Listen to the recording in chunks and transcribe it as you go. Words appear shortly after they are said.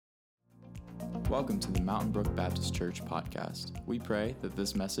Welcome to the Mountain Brook Baptist Church podcast. We pray that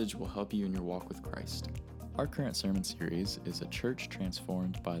this message will help you in your walk with Christ. Our current sermon series is A Church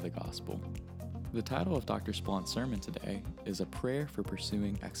Transformed by the Gospel. The title of Dr. Splant's sermon today is A Prayer for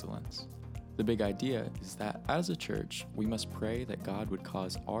Pursuing Excellence. The big idea is that as a church, we must pray that God would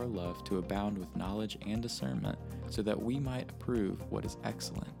cause our love to abound with knowledge and discernment so that we might approve what is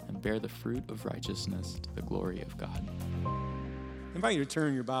excellent and bear the fruit of righteousness to the glory of God. I invite you to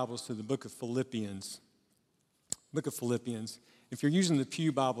turn your Bibles to the book of Philippians. Book of Philippians. If you're using the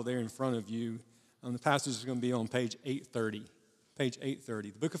Pew Bible there in front of you, the passage is going to be on page 830. Page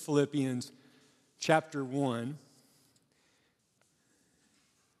 830. The book of Philippians, chapter 1. I'm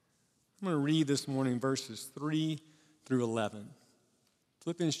going to read this morning verses 3 through 11.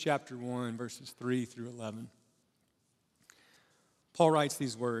 Philippians chapter 1, verses 3 through 11. Paul writes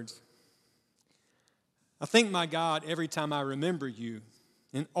these words. I thank my God every time I remember you.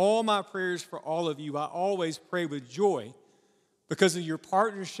 In all my prayers for all of you, I always pray with joy because of your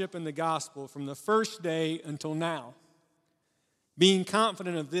partnership in the gospel from the first day until now. Being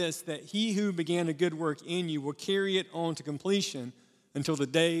confident of this, that he who began a good work in you will carry it on to completion until the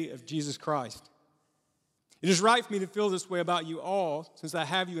day of Jesus Christ. It is right for me to feel this way about you all, since I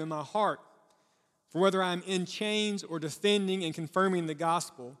have you in my heart. For whether I am in chains or defending and confirming the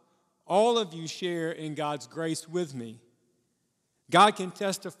gospel, all of you share in God's grace with me. God can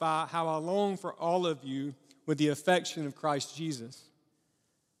testify how I long for all of you with the affection of Christ Jesus.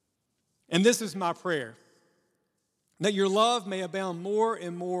 And this is my prayer, that your love may abound more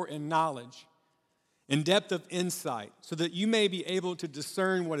and more in knowledge, in depth of insight, so that you may be able to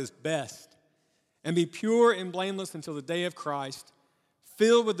discern what is best and be pure and blameless until the day of Christ,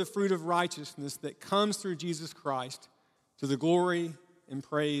 filled with the fruit of righteousness that comes through Jesus Christ to the glory and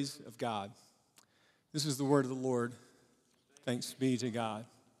praise of God. This is the word of the Lord. Thanks be to God.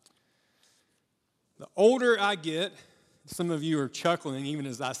 The older I get, some of you are chuckling even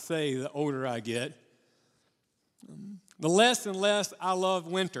as I say the older I get, the less and less I love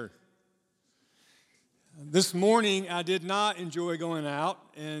winter. This morning, I did not enjoy going out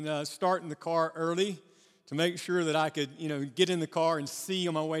and starting the car early to make sure that I could, get in the car and see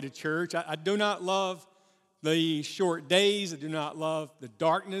on my way to church. I do not love the short days. I do not love the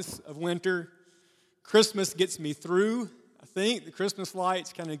darkness of winter. Christmas gets me through. I think the Christmas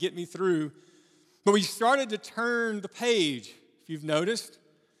lights kind of get me through. But we started to turn the page, if you've noticed.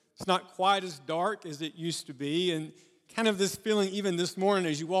 It's not quite as dark as it used to be. And kind of this feeling even this morning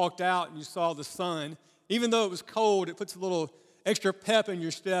as you walked out and you saw the sun, even though it was cold, it puts a little extra pep in your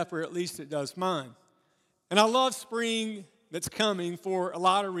step, or at least it does mine. And I love spring that's coming for a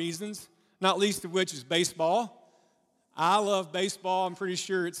lot of reasons, not least of which is baseball. I love baseball. I'm pretty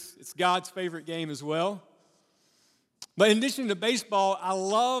sure it's God's favorite game as well. But in addition to baseball, I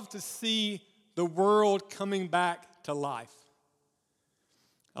love to see the world coming back to life.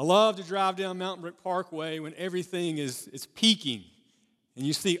 I love to drive down Mountain Brook Parkway when everything is peaking. And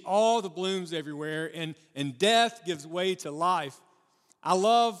you see all the blooms everywhere, and death gives way to life. I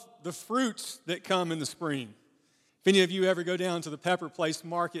love the fruits that come in the spring. If any of you ever go down to the Pepper Place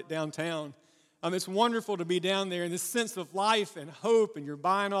Market downtown, it's wonderful to be down there in this sense of life and hope, and you're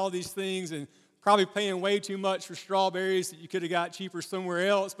buying all these things and probably paying way too much for strawberries that you could have got cheaper somewhere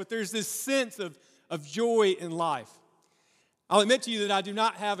else, but there's this sense of joy in life. I'll admit to you that I do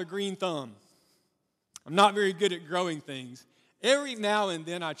not have a green thumb. I'm not very good at growing things. Every now and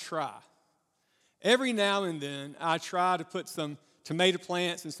then I try. Every now and then I try to put some tomato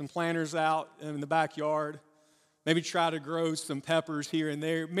plants and some planters out in the backyard. Maybe try to grow some peppers here and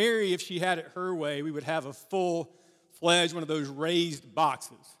there. Mary, if she had it her way, we would have a full-fledged one of those raised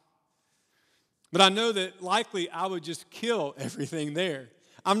boxes. But I know that likely I would just kill everything there.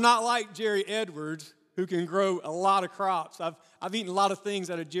 I'm not like Jerry Edwards, who can grow a lot of crops. I've eaten a lot of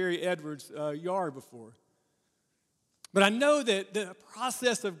things out of Jerry Edwards' yard before. But I know that the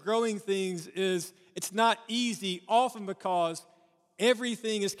process of growing things it's not easy, often because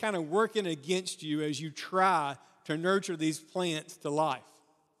everything is kind of working against you as you try to nurture these plants to life.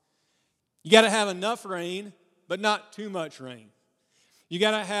 You got to have enough rain, but not too much rain. You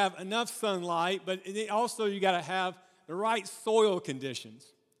got to have enough sunlight, but also you got to have the right soil conditions.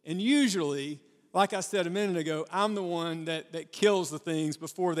 And usually, like I said a minute ago, I'm the one that kills the things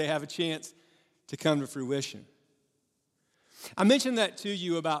before they have a chance to come to fruition. I mentioned that to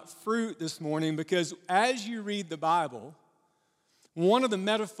you about fruit this morning because as you read the Bible, one of the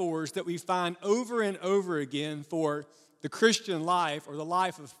metaphors that we find over and over again for the Christian life or the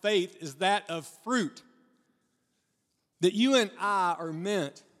life of faith is that of fruit. That you and I are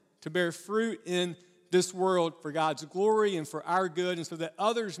meant to bear fruit in this world for God's glory and for our good, and so that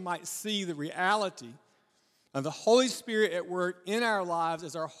others might see the reality of the Holy Spirit at work in our lives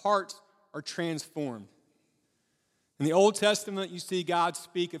as our hearts are transformed. In the Old Testament, you see God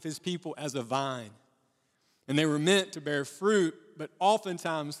speak of his people as a vine. And they were meant to bear fruit, but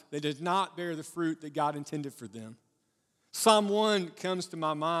oftentimes they did not bear the fruit that God intended for them. Psalm 1 comes to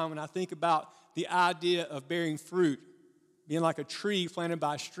my mind when I think about the idea of bearing fruit, being like a tree planted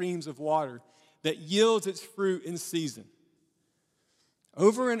by streams of water that yields its fruit in season.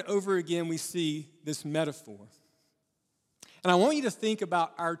 Over and over again, we see this metaphor. And I want you to think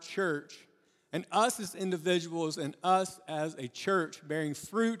about our church and us as individuals and us as a church bearing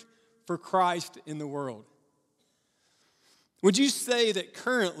fruit for Christ in the world. Would you say that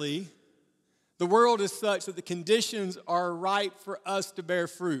currently the world is such that the conditions are ripe for us to bear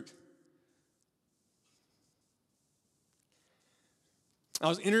fruit? I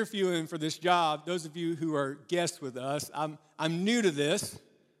was interviewing for this job. Those of you who are guests with us, I'm new to this.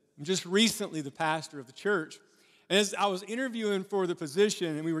 I'm just recently the pastor of the church. And as I was interviewing for the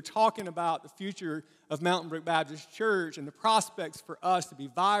position, and we were talking about the future of Mountain Brook Baptist Church and the prospects for us to be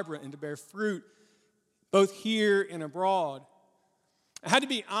vibrant and to bear fruit both here and abroad, I had to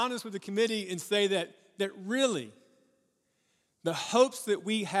be honest with the committee and say that really the hopes that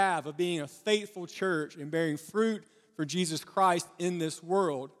we have of being a faithful church and bearing fruit for Jesus Christ in this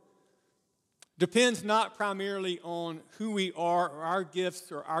world depends not primarily on who we are or our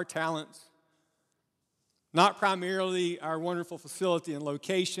gifts or our talents, not primarily our wonderful facility and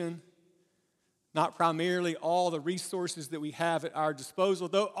location, not primarily all the resources that we have at our disposal,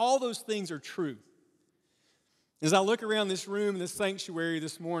 though all those things are true. As I look around this room in this sanctuary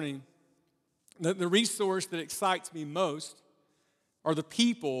this morning, the resource that excites me most are the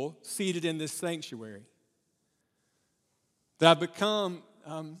people seated in this sanctuary. That I've become,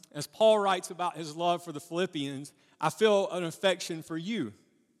 as Paul writes about his love for the Philippians, I feel an affection for you.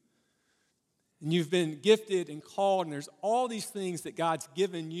 And you've been gifted and called, and there's all these things that God's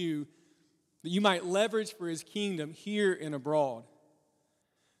given you that you might leverage for his kingdom here and abroad.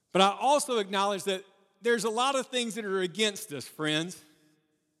 But I also acknowledge that there's a lot of things that are against us, friends.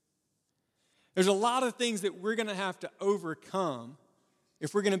 There's a lot of things that we're going to have to overcome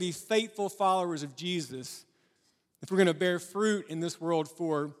if we're going to be faithful followers of Jesus, if we're going to bear fruit in this world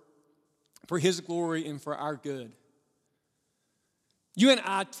for his glory and for our good. You and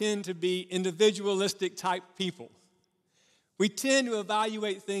I tend to be individualistic type people. We tend to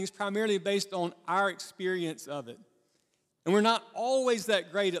evaluate things primarily based on our experience of it. And we're not always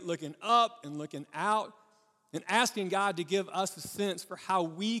that great at looking up and looking out and asking God to give us a sense for how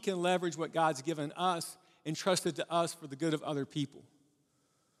we can leverage what God's given us and trusted to us for the good of other people.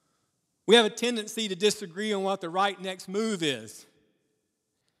 We have a tendency to disagree on what the right next move is.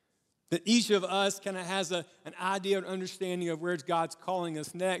 That each of us kind of has an idea and understanding of where God's calling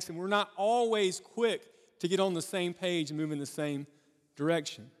us next, and we're not always quick to get on the same page and move in the same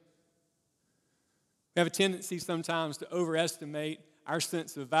direction. We have a tendency sometimes to overestimate our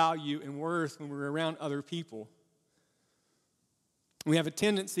sense of value and worth when we're around other people. We have a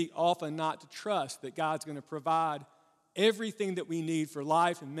tendency often not to trust that God's going to provide everything that we need for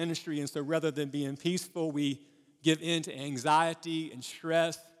life and ministry, and so rather than being peaceful, we give in to anxiety and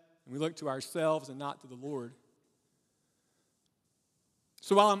stress, and we look to ourselves and not to the Lord.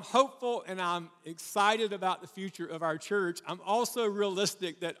 So while I'm hopeful and I'm excited about the future of our church, I'm also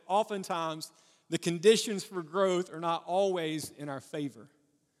realistic that oftentimes the conditions for growth are not always in our favor.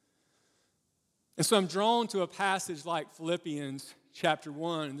 And so I'm drawn to a passage like Philippians chapter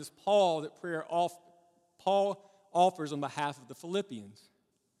 1, and this Paul offers on behalf of the Philippians.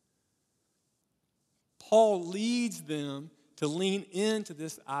 Paul leads them to lean into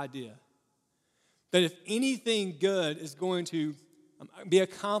this idea that if anything good is going to be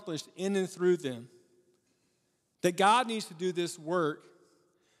accomplished in and through them, that God needs to do this work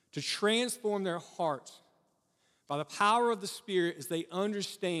to transform their hearts by the power of the Spirit as they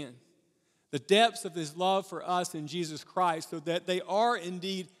understand the depths of his love for us in Jesus Christ, so that they are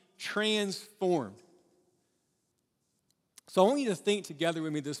indeed transformed. So I want you to think together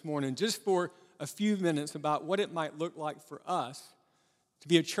with me this morning just for a few minutes about what it might look like for us to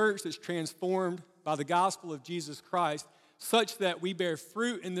be a church that's transformed by the gospel of Jesus Christ, such that we bear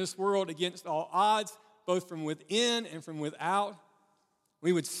fruit in this world against all odds, both from within and from without.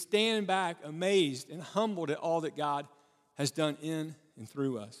 We would stand back amazed and humbled at all that God has done in and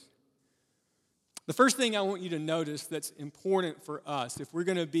through us. The first thing I want you to notice that's important for us, if we're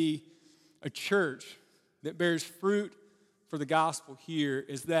going to be a church that bears fruit for the gospel here,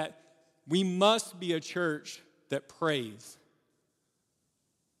 is that we must be a church that prays.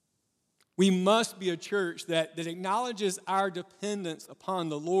 We must be a church that acknowledges our dependence upon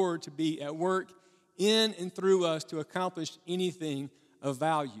the Lord to be at work in and through us to accomplish anything of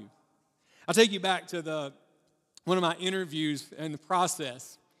value. I'll take you back to one of my interviews and the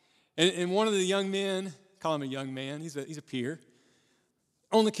process. And one of the young men, call him a young man, he's a peer,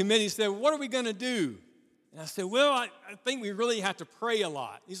 on the committee said, "What are we going to do?" And I said, "Well, I think we really have to pray a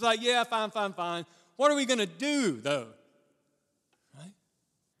lot." He's like, "Yeah, fine. What are we going to do, though?" Right?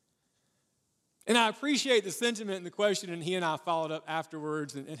 And I appreciate the sentiment in the question, and he and I followed up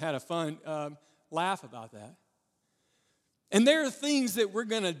afterwards and had a fun laugh about that. And there are things that we're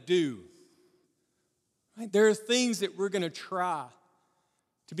going to do. Right? There are things that we're going to try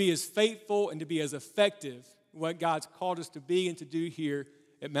to be as faithful and to be as effective in what God's called us to be and to do here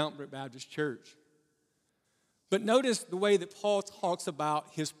at Mount Brick Baptist Church. But notice the way that Paul talks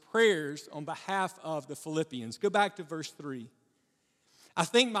about his prayers on behalf of the Philippians. Go back to verse 3. "I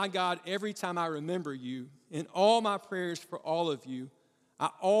thank my God every time I remember you. In all my prayers for all of you, I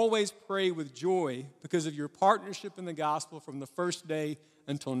always pray with joy because of your partnership in the gospel from the first day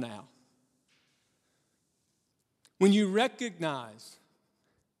until now." When you recognize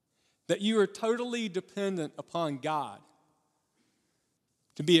that you are totally dependent upon God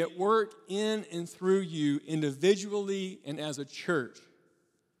to be at work in and through you individually and as a church,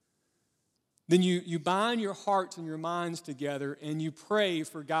 then you bind your hearts and your minds together and you pray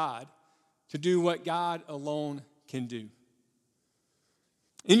for God to do what God alone can do.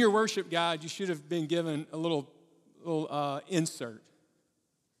 In your worship guide, you should have been given a little insert.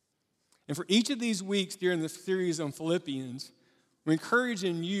 And for each of these weeks during the series on Philippians, we're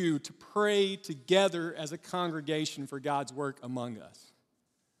encouraging you to pray together as a congregation for God's work among us.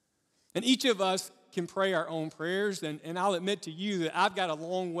 And each of us can pray our own prayers, and I'll admit to you that I've got a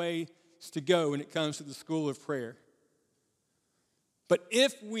long way to go when it comes to the school of prayer. But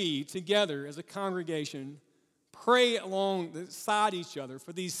if we, together as a congregation, pray alongside each other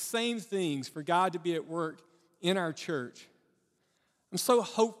for these same things, for God to be at work in our church, I'm so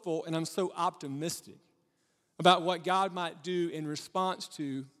hopeful and I'm so optimistic about what God might do in response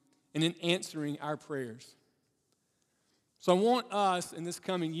to and in answering our prayers. So I want us in this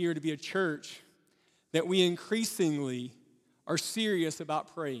coming year to be a church that we increasingly are serious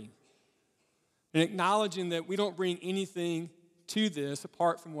about praying and acknowledging that we don't bring anything to this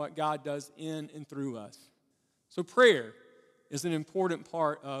apart from what God does in and through us. So prayer is an important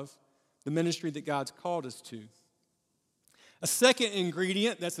part of the ministry that God's called us to. A second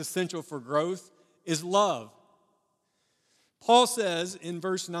ingredient that's essential for growth is love. Paul says in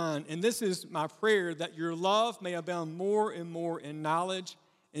verse 9, "And this is my prayer, that your love may abound more and more in knowledge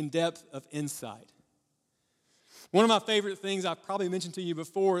and depth of insight." One of my favorite things I've probably mentioned to you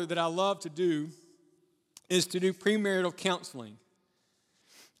before that I love to do is to do premarital counseling.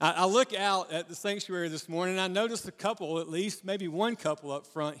 I look out at the sanctuary this morning and I noticed a couple, at least, maybe one couple up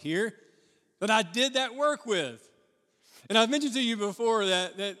front here, that I did that work with. And I've mentioned to you before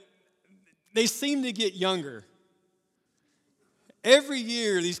that they seem to get younger. Every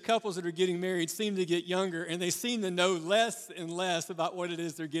year, these couples that are getting married seem to get younger, and they seem to know less and less about what it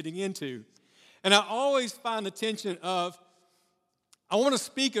is they're getting into. And I always find the tension of, I want to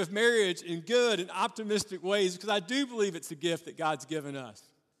speak of marriage in good and optimistic ways because I do believe it's a gift that God's given us.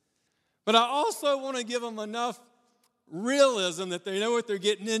 But I also want to give them enough realism that they know what they're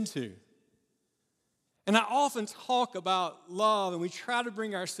getting into. And I often talk about love, and we try to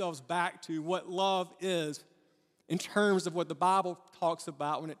bring ourselves back to what love is in terms of what the Bible talks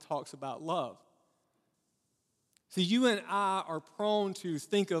about when it talks about love. See, you and I are prone to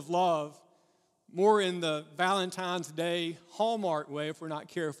think of love more in the Valentine's Day Hallmark way if we're not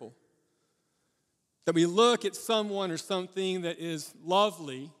careful. That we look at someone or something that is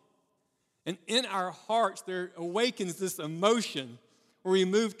lovely, and in our hearts there awakens this emotion where we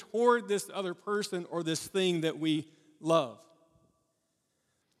move toward this other person or this thing that we love.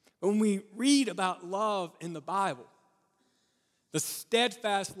 When we read about love in the Bible, the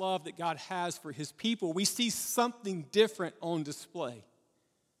steadfast love that God has for his people, we see something different on display.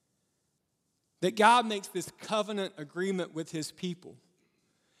 That God makes this covenant agreement with his people.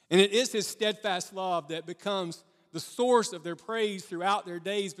 And it is his steadfast love that becomes the source of their praise throughout their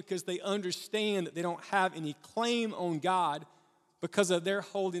days because they understand that they don't have any claim on God because of their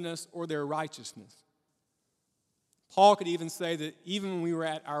holiness or their righteousness. Paul could even say that even when we were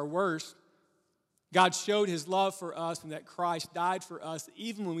at our worst, God showed his love for us and that Christ died for us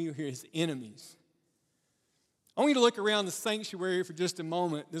even when we were his enemies. I want you to look around the sanctuary for just a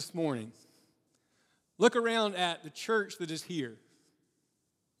moment this morning. Look around at the church that is here.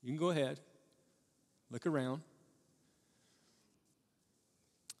 You can go ahead. Look around.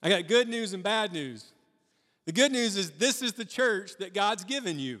 I got good news and bad news. The good news is this is the church that God's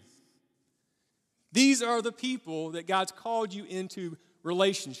given you. These are the people that God's called you into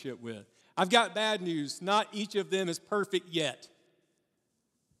relationship with. I've got bad news. Not each of them is perfect yet.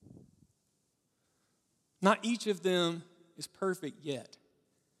 Not each of them is perfect yet.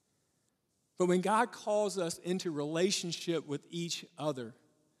 But when God calls us into relationship with each other,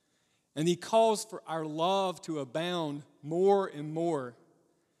 and He calls for our love to abound more and more,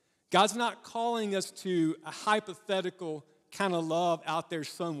 God's not calling us to a hypothetical kind of love out there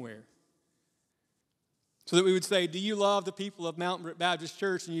somewhere. So that we would say, do you love the people of Mountain Brook Baptist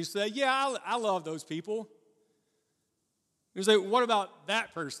Church? And you say, yeah, I love those people. You say, what about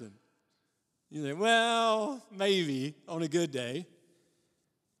that person? You say, well, maybe on a good day.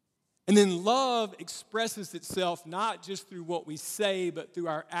 And then love expresses itself not just through what we say, but through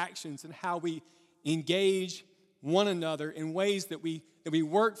our actions and how we engage one another in ways that we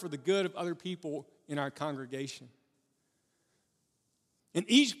work for the good of other people in our congregation. And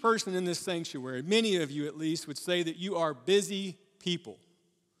each person in this sanctuary, many of you at least, would say that you are busy people.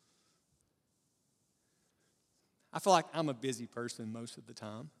 I feel like I'm a busy person most of the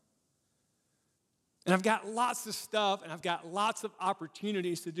time. And I've got lots of stuff, and I've got lots of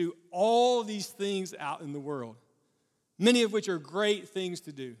opportunities to do all these things out in the world, many of which are great things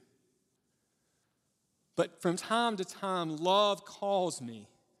to do. But from time to time, love calls me,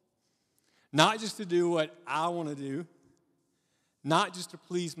 not just to do what I want to do, not just to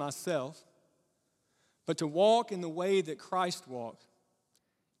please myself, but to walk in the way that Christ walked.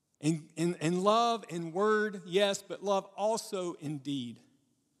 In love and word, yes, but love also in deed.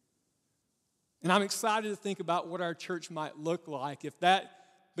 And I'm excited to think about what our church might look like if that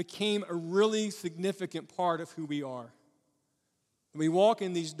became a really significant part of who we are. We walk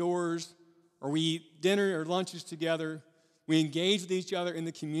in these doors, or we eat dinner or lunches together, we engage with each other in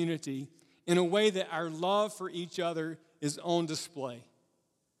the community in a way that our love for each other is on display.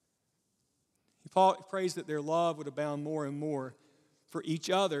 Paul prays that their love would abound more and more for each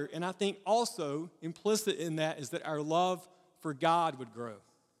other, and I think also implicit in that is that our love for God would grow.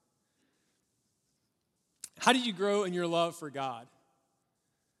 How do you grow in your love for God?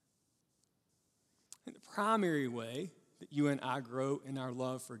 And the primary way that you and I grow in our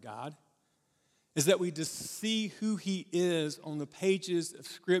love for God is that we just see who He is on the pages of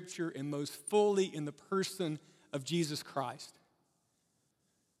Scripture and most fully in the person of Jesus Christ.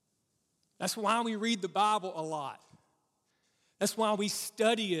 That's why we read the Bible a lot. That's why we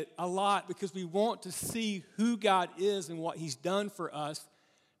study it a lot, because we want to see who God is and what He's done for us,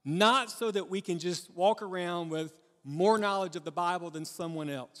 not so that we can just walk around with more knowledge of the Bible than someone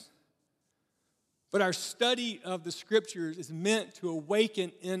else. But our study of the Scriptures is meant to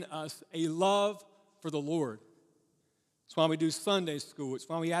awaken in us a love for the Lord. That's why we do Sunday school. It's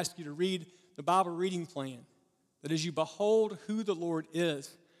why we ask you to read the Bible reading plan, that as you behold who the Lord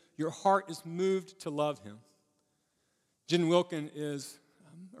is, your heart is moved to love Him. Jen Wilkin is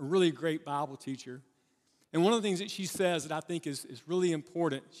a really great Bible teacher. And one of the things that she says that I think is really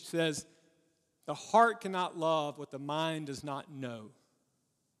important, she says, the heart cannot love what the mind does not know.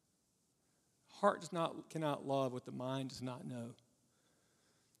 Heart cannot love what the mind does not know.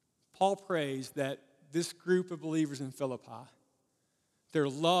 Paul prays that this group of believers in Philippi, their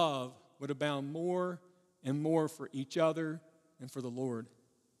love would abound more and more for each other and for the Lord.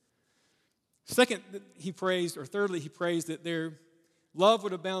 Thirdly, he prays that their love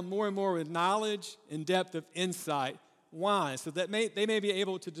would abound more and more with knowledge and depth of insight. Why? So that they may be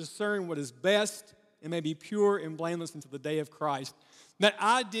able to discern what is best and may be pure and blameless until the day of Christ. That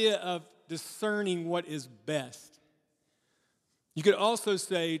idea of discerning what is best. You could also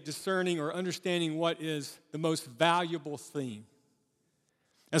say discerning or understanding what is the most valuable thing.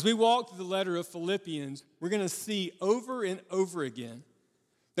 As we walk through the letter of Philippians, we're going to see over and over again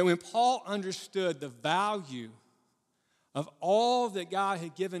that when Paul understood the value of all that God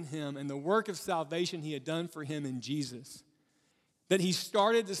had given him and the work of salvation He had done for him in Jesus, that he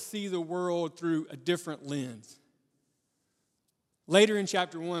started to see the world through a different lens. Later in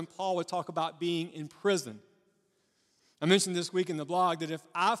chapter 1, Paul would talk about being in prison. I mentioned this week in the blog that if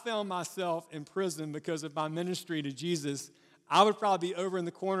I found myself in prison because of my ministry to Jesus, I would probably be over in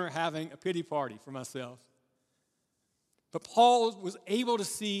the corner having a pity party for myself. But Paul was able to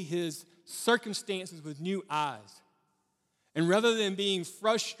see his circumstances with new eyes. And rather than being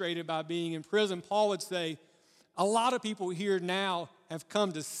frustrated by being in prison, Paul would say, a lot of people here now have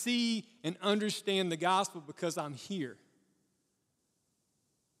come to see and understand the gospel because I'm here.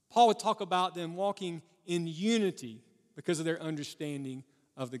 Paul would talk about them walking in unity because of their understanding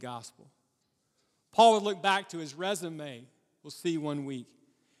of the gospel. Paul would look back to his resume, we'll see one week,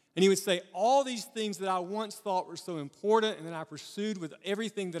 And he would say, all these things that I once thought were so important and that I pursued with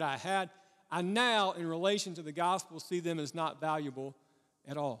everything that I had, I now, in relation to the gospel, see them as not valuable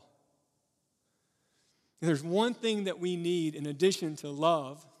at all. And there's one thing that we need in addition to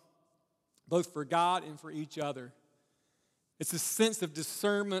love, both for God and for each other. It's a sense of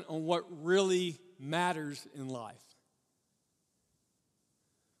discernment on what really matters in life.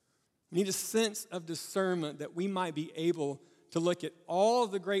 We need a sense of discernment that we might be able to look at all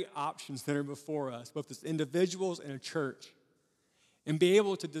of the great options that are before us, both as individuals and a church, and be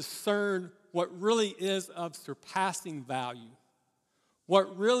able to discern what really is of surpassing value,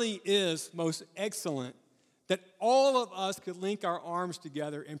 what really is most excellent, that all of us could link our arms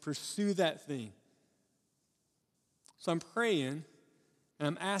together and pursue that thing. So I'm praying, and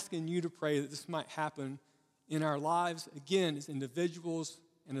I'm asking you to pray that this might happen in our lives, again, as individuals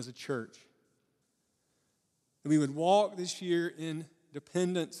and as a church. That we would walk this year in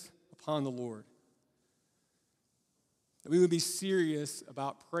dependence upon the Lord. That we would be serious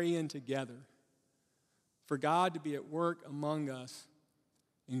about praying together for God to be at work among us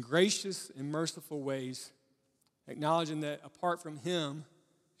in gracious and merciful ways, acknowledging that apart from Him,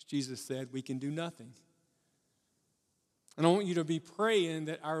 as Jesus said, we can do nothing. And I want you to be praying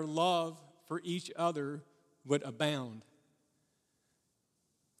that our love for each other would abound.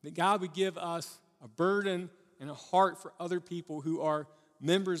 That God would give us a burden and a heart for other people who are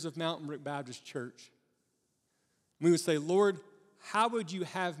members of Mountain Brook Baptist Church. We would say, Lord, how would you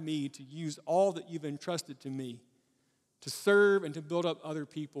have me to use all that you've entrusted to me to serve and to build up other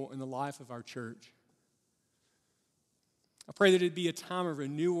people in the life of our church? I pray that it'd be a time of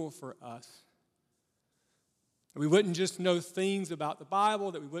renewal for us. That we wouldn't just know things about the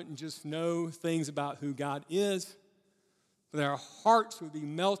Bible, that we wouldn't just know things about who God is, but that our hearts would be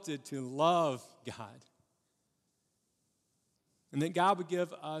melted to love God. And that God would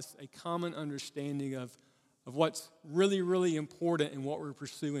give us a common understanding of what's really, really important in what we're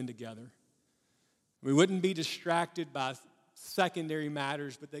pursuing together. We wouldn't be distracted by secondary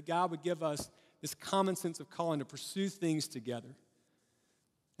matters, but that God would give us this common sense of calling to pursue things together.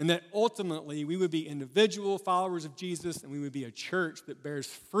 And that ultimately we would be individual followers of Jesus and we would be a church that bears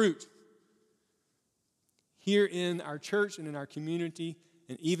fruit here in our church and in our community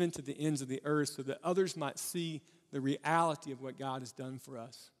and even to the ends of the earth so that others might see the reality of what God has done for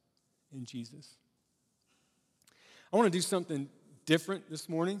us in Jesus. I want to do something different this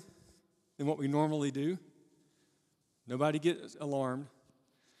morning than what we normally do. Nobody get alarmed.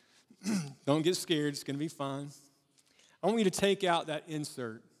 Don't get scared. It's going to be fun. I want you to take out that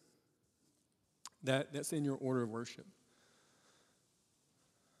insert that's in your order of worship.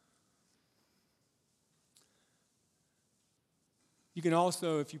 You can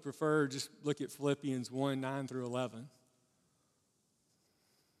also, if you prefer, just look at Philippians 1, 9 through 11.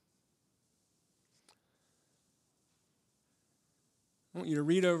 I want you to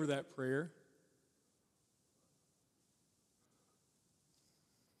read over that prayer.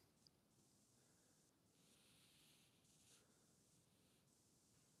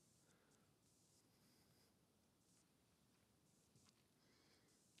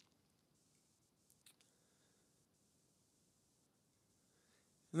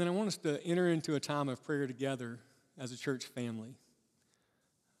 And then I want us to enter into a time of prayer together as a church family.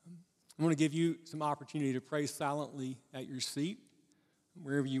 I want to give you some opportunity to pray silently at your seat,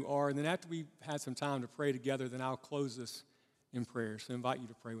 wherever you are. And then after we've had some time to pray together, then I'll close this in prayer. So I invite you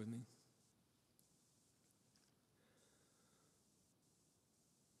to pray with me.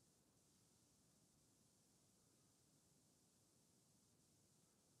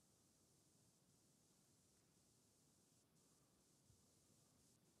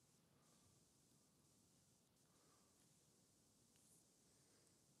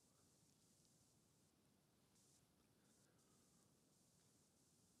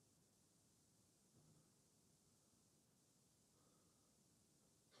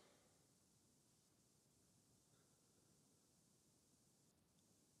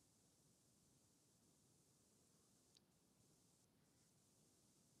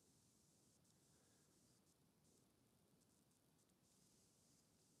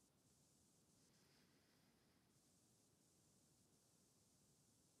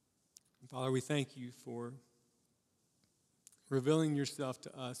 Father, we thank you for revealing yourself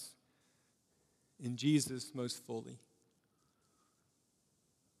to us in Jesus most fully.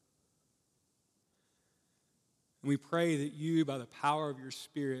 And we pray that you, by the power of your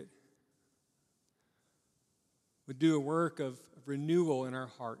Spirit, would do a work of renewal in our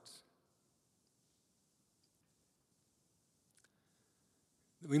hearts.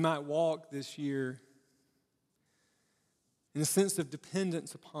 That we might walk this year in a sense of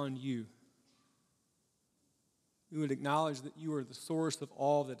dependence upon you. We would acknowledge that you are the source of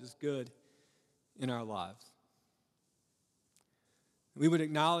all that is good in our lives. We would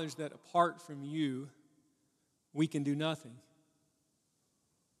acknowledge that apart from you, we can do nothing.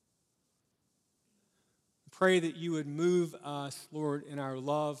 Pray that you would move us, Lord, in our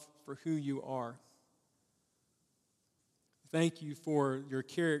love for who you are. Thank you for your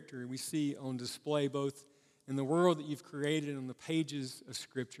character we see on display both in the world that you've created and on the pages of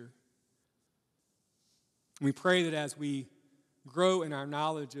Scripture. We pray that as we grow in our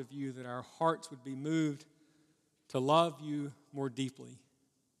knowledge of you, that our hearts would be moved to love you more deeply.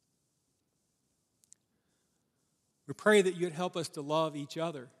 We pray that you'd help us to love each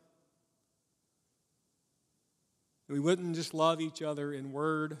other. We wouldn't just love each other in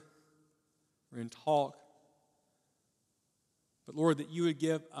word or in talk, but Lord, that you would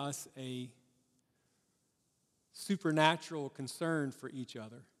give us a supernatural concern for each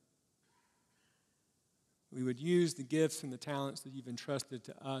other. We would use the gifts and the talents that you've entrusted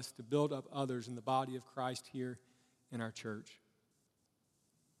to us to build up others in the body of Christ here in our church.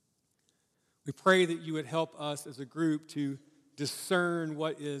 We pray that you would help us as a group to discern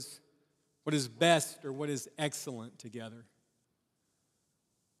what is best or what is excellent together.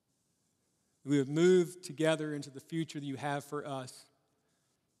 We would move together into the future that you have for us,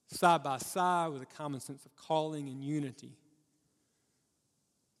 side by side with a common sense of calling and unity.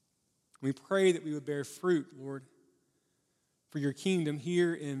 We pray that we would bear fruit, Lord, for your kingdom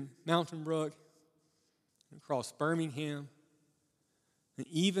here in Mountain Brook, across Birmingham, and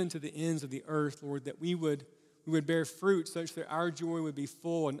even to the ends of the earth, Lord, that we would bear fruit such that our joy would be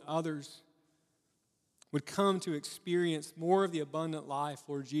full and others would come to experience more of the abundant life,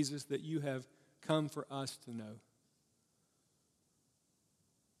 Lord Jesus, that you have come for us to know.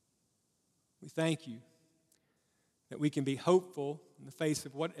 We thank you that we can be hopeful in the face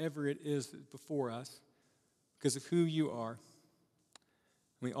of whatever it is before us because of who you are. And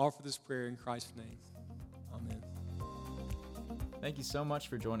we offer this prayer in Christ's name. Amen. Thank you so much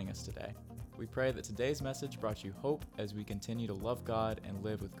for joining us today. We pray that today's message brought you hope as we continue to love God and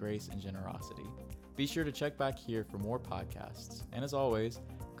live with grace and generosity. Be sure to check back here for more podcasts. And as always,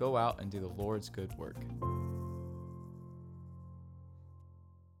 go out and do the Lord's good work.